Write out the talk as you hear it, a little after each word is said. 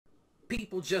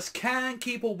People just can't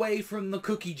keep away from the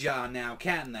cookie jar now,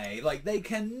 can they? Like, they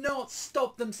cannot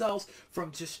stop themselves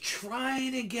from just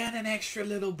trying to get an extra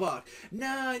little buck.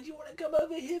 Nah, you want to come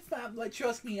over here, fam? Like,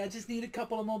 trust me, I just need a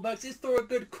couple of more bucks. It's for a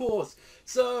good cause.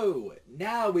 So,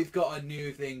 now we've got a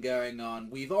new thing going on.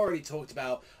 We've already talked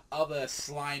about other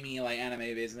slimy, like,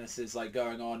 anime businesses, like,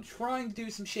 going on, trying to do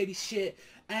some shady shit.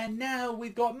 And now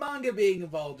we've got manga being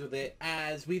involved with it,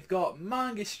 as we've got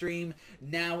Manga Stream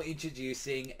now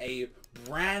introducing a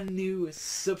brand new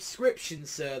subscription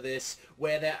service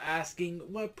where they're asking,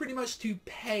 well, pretty much to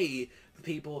pay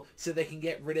people so they can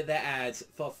get rid of their ads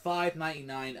for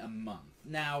 $5.99 a month.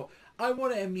 Now, I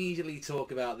want to immediately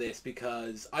talk about this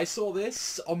because I saw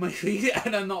this on my feed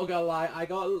and I'm not gonna lie, I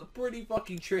got pretty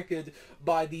fucking triggered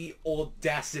by the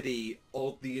audacity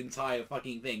of the entire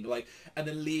fucking thing. Like, an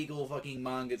illegal fucking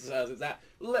manga service that,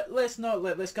 let's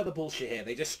cut the bullshit here.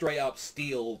 They just straight up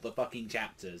steal the fucking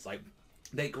chapters. Like,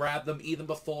 they grab them even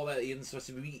before they're even supposed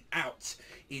to be out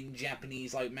in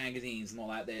Japanese, like, magazines and all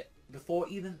that. Before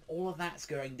even all of that's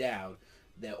going down,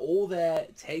 they're all there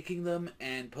taking them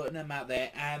and putting them out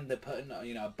there, and they're putting,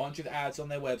 you know, a bunch of ads on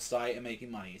their website and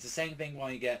making money. It's the same thing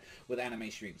when you get with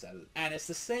anime streams, and it's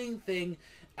the same thing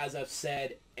as I've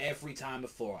said every time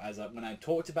before, when I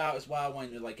talked about as well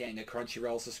when you're like getting a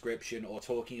Crunchyroll subscription or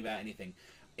talking about anything.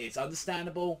 It's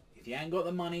understandable if you ain't got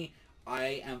the money.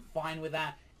 I am fine with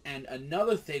that. And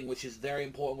another thing which is very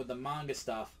important with the manga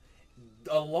stuff,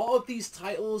 a lot of these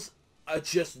titles are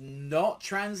just not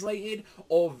translated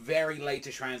or very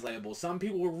later translatable. Some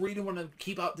people really want to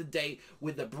keep up to date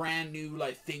with the brand new,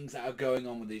 like, things that are going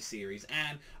on with this series,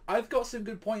 and I've got some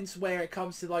good points where it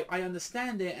comes to, like, I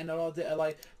understand it, and a lot of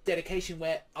like dedication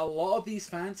where a lot of these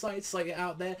fan sites, like,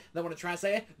 out there that want to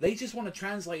translate it, they just want to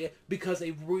translate it because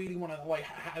they really want to, like,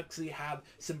 actually have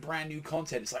some brand new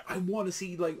content. It's like, I want to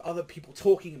see, like, other people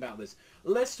talking about this.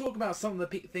 Let's talk about some of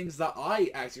the things that I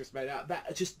actually respect out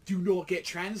that just do not get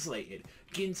translated.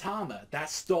 Gintama, that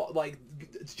stopped, like,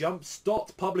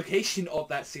 stopped publication of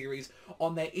that series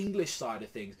on their English side of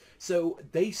things. So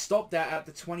they stopped that at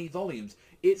the 20 volumes.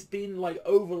 It's been, like,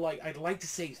 over, like, I'd like to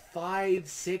say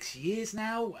 5-6 years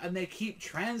now, and they keep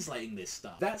translating this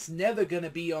stuff. That's never going to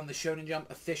be on the Shonen Jump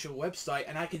official website,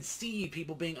 and I can see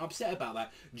people being upset about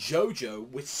that.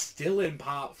 JoJo was still in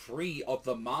part 3 of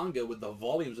the manga with the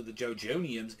volumes of the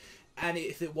JoJoniums, and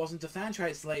if it wasn't a fan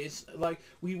translators, like,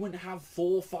 we wouldn't have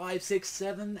 4, 5, 6,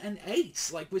 7, and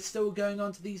 8. Like, we're still going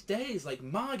on to these days. Like,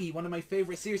 Magi, one of my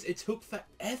favorite series, it took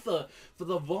forever for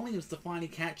the volumes to finally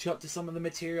catch up to some of the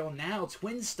material now.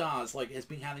 Twin Stars, like, has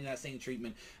been having that same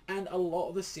treatment. And a lot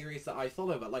of the series that I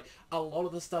follow, but, like, a lot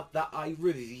of the stuff that I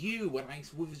review when I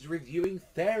was reviewing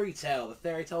Fairy Tail, the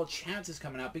Fairy Tail chapters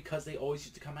coming out, because they always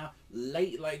used to come out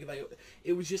late. Like,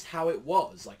 it was just how it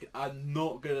was. Like, I'm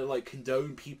not gonna, like,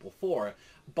 condone people for it,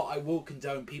 but I will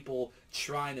condone people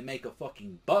trying to make a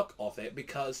fucking buck off it,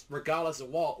 because regardless of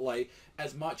what, like,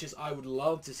 as much as I would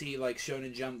love to see, like,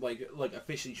 Shonen Jump, like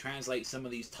officially translate some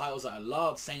of these titles that I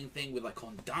love, same thing with, like,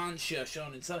 Kondansha,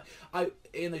 Shonen, so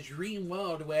in a dream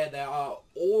world where there are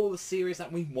all the series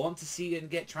that we want to see and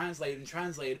get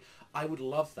translated, I would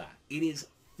love that. It is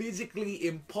physically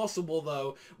impossible,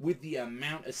 though, with the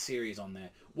amount of series on there.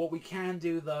 What we can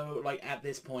do, though, like, at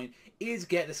this point, is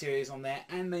get the series on there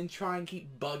and then try and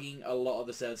keep bugging a lot of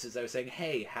the services that are saying,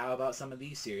 hey, how about some of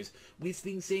these series? We've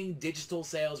been seeing digital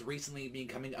sales recently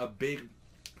becoming a big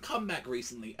comeback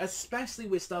recently, especially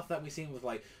with stuff that we've seen with,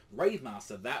 like, Rave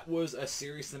Master. That was a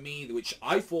series to me which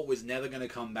I thought was never going to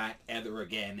come back ever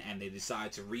again, and they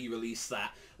decided to re-release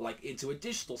that, like, into a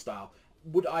digital style.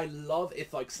 Would I love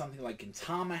if, like, something like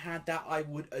Gintama had that? I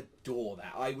would adore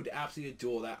that. I would absolutely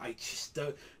adore that. I just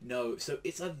don't know. So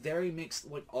it's a very mixed,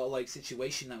 like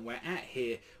situation that we're at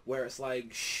here, where it's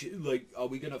like, are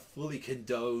we gonna fully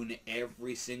condone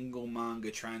every single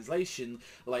manga translation,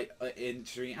 like,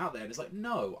 entering out there? And it's like,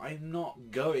 no, I'm not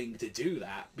going to do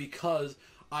that, because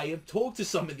I have talked to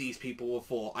some of these people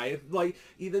before. I have, like,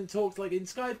 even talked, like, in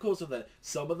Skype calls with them.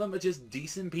 Some of them are just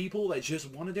decent people that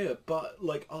just want to do it. But,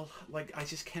 like, I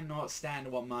just cannot stand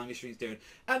what Manga Stream's doing.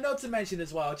 And not to mention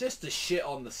as well, just the shit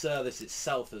on the service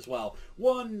itself as well.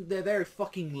 One, they're very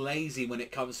fucking lazy when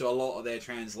it comes to a lot of their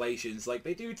translations. Like,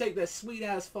 they do take their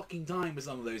sweet-ass fucking time with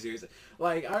some of those series.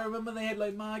 Like, I remember they had,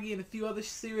 like, Magi and a few other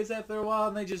series there for a while,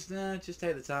 and they just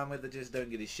take the time with it, just don't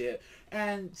give a shit.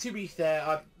 And to be fair,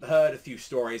 I've heard a few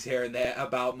stories here and there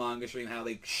about Manga Stream, how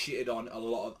they shitted on a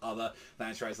lot of other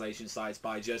fan translation sites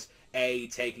by just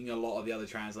taking a lot of the other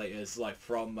translators like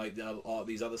from like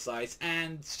these other sites,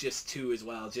 and just two as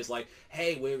well, just like,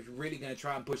 hey, we're really going to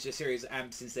try and push this series,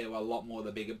 and since they were a lot more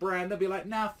the bigger brand, they'll be like,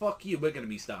 nah, fuck you, we're going to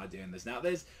be started doing this now.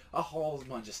 There's a whole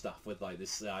bunch of stuff with like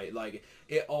this site, like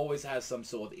it always has some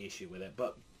sort of issue with it.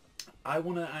 But I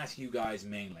want to ask you guys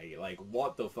mainly, like,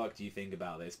 what the fuck do you think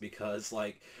about this? Because,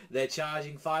 like, they're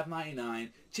charging $5.99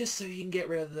 just so you can get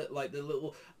rid of the, like, the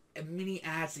little mini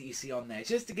ads that you see on there,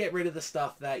 just to get rid of the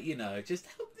stuff that, you know, just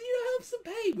helps them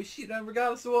pay, which, you know,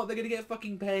 regardless of what, they're going to get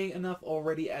fucking pay enough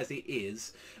already as it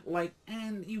is. Like,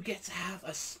 and you get to have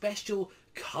a special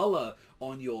color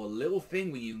on your little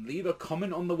thing when you leave a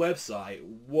comment on the website.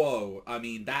 Whoa, I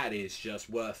mean, that is just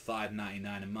worth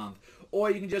 $5.99 a month. Or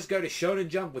you can just go to Shonen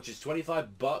Jump, which is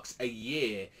 $25 a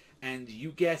year, and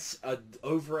you get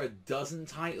over a dozen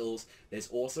titles. There's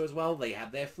also as well, they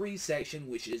have their free section,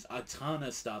 which is a ton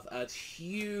of stuff. A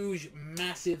huge,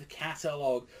 massive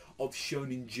catalog of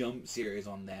Shonen Jump series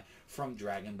on there, from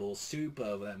Dragon Ball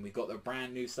Super. Then we've got the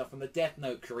brand new stuff from the Death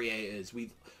Note creators.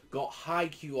 We've got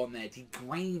Haikyuu on there,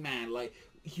 Gray Man, like,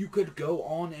 you could go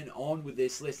on and on with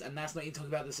this list, and that's not even talking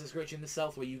about the subscription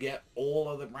itself, where you get all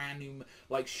of the brand new,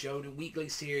 like, Shonen Weekly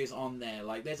series on there.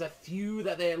 Like, there's a few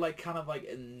that they're, like, kind of,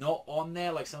 like, not on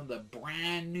there, like some of the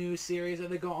brand new series that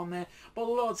they got on there, but a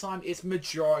lot of the time, it's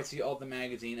majority of the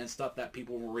magazine and stuff that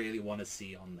people really want to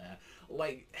see on there.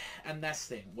 Like, and that's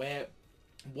the thing, where,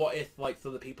 what if, like,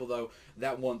 for the people, though,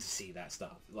 that want to see that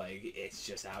stuff? Like, it's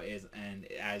just how it is, and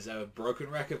as a broken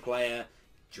record player,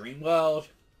 Dream World,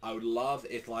 I would love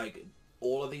if, like,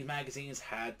 all of these magazines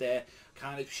had their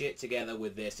kind of shit together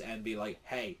with this and be like,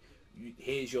 hey,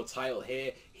 here's your title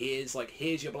here, here's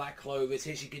your Black Clovers,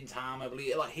 here's your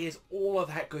Gintama, like, here's all of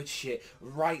that good shit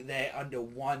right there under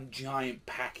one giant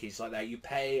package like that. You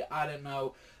pay, I don't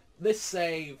know, let's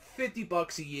say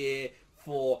 $50 a year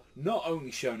for not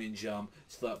only Shonen Jump,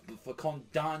 for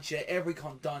Kodansha, every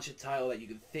Kodansha title that you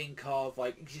can think of,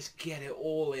 like, just get it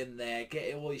all in there, get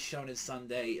it all these Shonen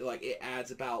Sunday, like, it adds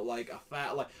about, like, a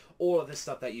fat, like, all of this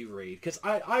stuff that you read, because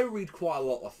I read quite a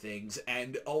lot of things,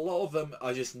 and a lot of them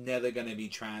are just never going to be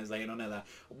translated, or none of that,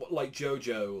 like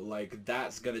JoJo, like,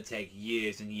 that's going to take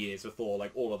years and years before,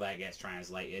 like, all of that gets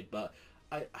translated, but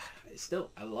I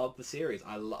love the series.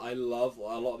 I love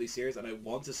a lot of these series, and I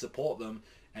want to support them,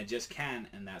 and just can,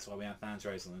 and that's why we have fan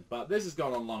tracing. But this has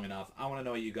gone on long enough. I want to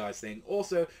know what you guys think.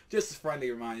 Also, just a friendly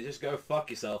reminder, just go fuck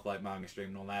yourself, like Manga Stream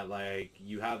and all that. Like,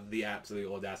 you have the absolute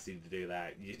audacity to do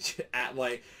that. You at,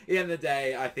 like, at the end of the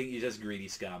day, I think you're just greedy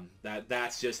scum.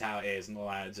 That's just how it is, and all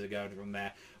that to go from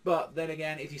there. But then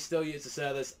again, if you still use the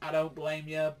service, I don't blame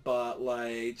you, but,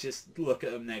 like, just look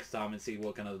at them next time and see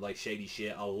what kind of, like, shady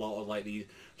shit a lot of, like, these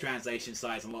translation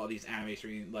sites and a lot of these anime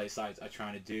streaming, like, sites are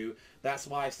trying to do. That's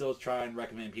why I still try and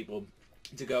recommend people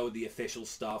to go with the official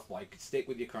stuff, like, stick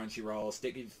with your Crunchyroll,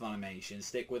 stick with your Funimation,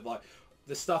 stick with, like,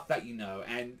 the stuff that you know,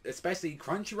 and especially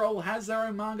Crunchyroll has their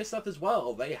own manga stuff as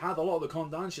well. They have a lot of the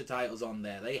Kodansha titles on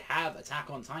there. They have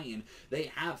Attack on Titan.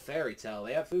 They have Fairy Tail.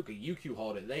 They have Fuka, Yukio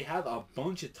Holder. They have a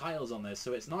bunch of titles on there.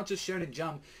 So it's not just Shonen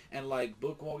Jump and, like,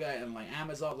 Bookwalker and, like,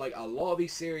 Amazon. Like, a lot of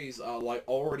these series are, like,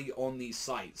 already on these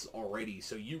sites already.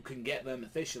 So you can get them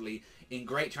officially in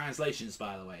great translations,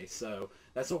 by the way. So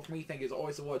that's all from me. Thank you as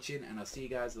always for watching, and I'll see you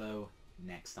guys, though,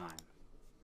 next time.